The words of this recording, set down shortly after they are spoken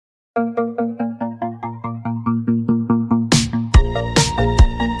Full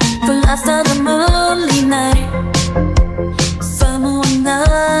after the moonlit night, someone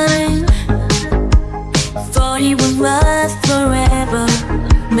night, thought it would last forever.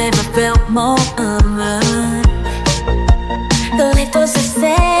 Never felt more alive. The light was the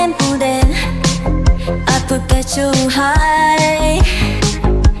same then. I put that too high.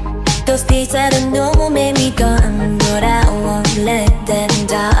 Those days I don't know made me gone, but I won't let them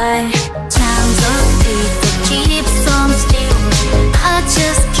die. Times of it that keeps on stealing. I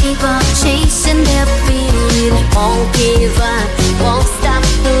just keep on chasing that feeling. Won't give up, won't stop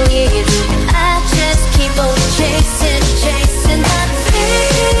believing. I just keep on chasing, chasing that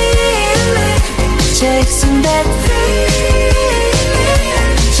feeling. Chasing that feeling.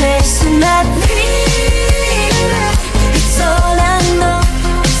 Chasing that feeling. It's all I know,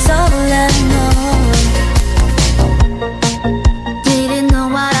 it's all I know. Didn't know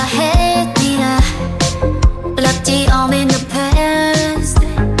what I had, did I? Left it all in the past.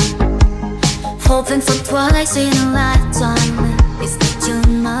 Hoping for twice in a lifetime. It's not too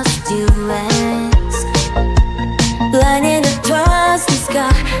much to ask. Blind in the trust the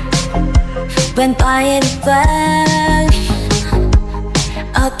sky. Went by in a flash.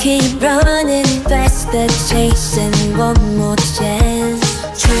 I'll keep running faster, chasing one more chance.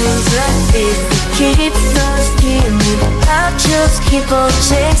 Trails like this, it keeps on stealing. I'll just keep on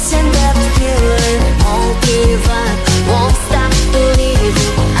chasing that feeling. Won't give up, won't stop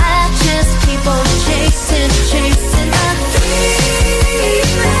believing. I just keep on chasing, chasing that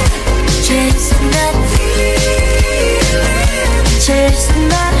feeling. Chasing that feeling. Chasing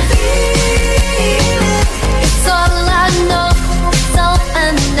that feeling. It's all I know, it's all I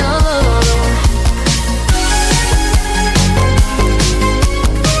know.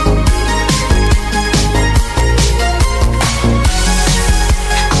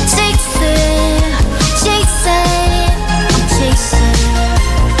 I'm chasing, chasing, I'm chasing.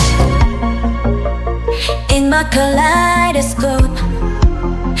 In my kaleidoscope,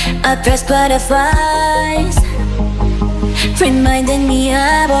 I press butterflies, reminding me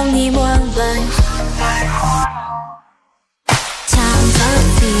I've only one life. Times of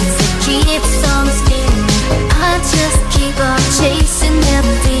these that keeps on spinning. I just keep on chasing that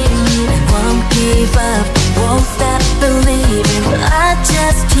feeling. Won't give up, won't stop believing. I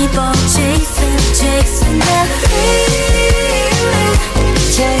just keep on chasing.